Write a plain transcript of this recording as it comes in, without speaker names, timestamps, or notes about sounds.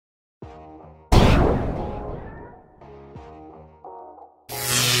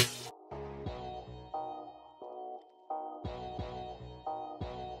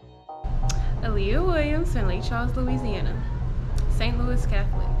Aaliyah Williams in Lake Charles, Louisiana, St. Louis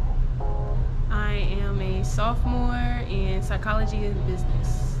Catholic. I am a sophomore in psychology and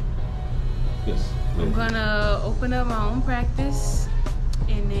business. Yes. I'm gonna open up my own practice,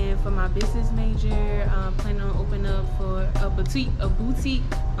 and then for my business major, I'm planning on opening up for a boutique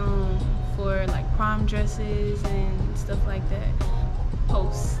for like prom dresses and stuff like that.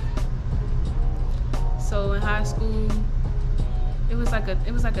 Posts. So in high school, it was like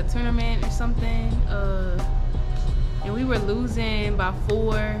a tournament or something, and we were losing by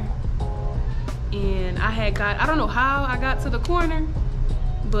 4. And I don't know how I got to the corner,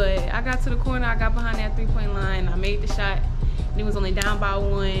 but I got to the corner. I got behind that 3-point line. I made the shot, and it was only down by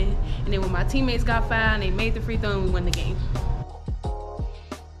 1. And then when my teammates got fouled, and they made the free throw, and we won the game.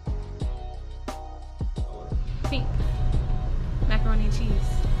 Pink, macaroni and cheese.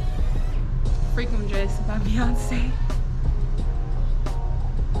 Freakum dress by Beyonce.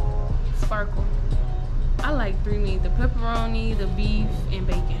 Sparkle. I like 3 meat: the pepperoni, the beef, and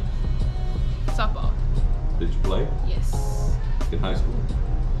bacon. Softball. Did you play? Yes. In high school?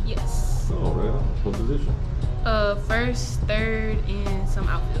 Yes. Oh, right on. What position? First, third, and some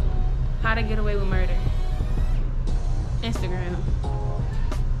outfield. How to Get Away with Murder. Instagram.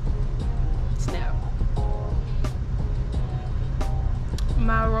 Snap.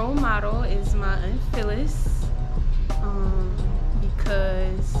 My role model is my Aunt Phyllis,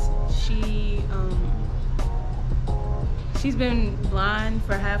 because she's been blind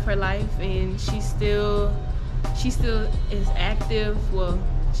for half her life, and she still is active. Well,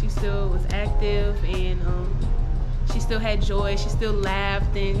 she still was active, and she still had joy. She still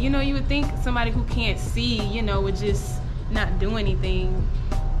laughed, and you would think somebody who can't see, would just not do anything,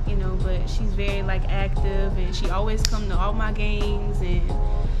 but she's very like active, and she always come to all my games, and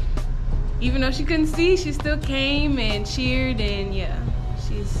even though she couldn't see, she still came and cheered, and yeah,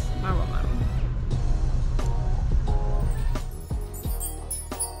 she's my role model.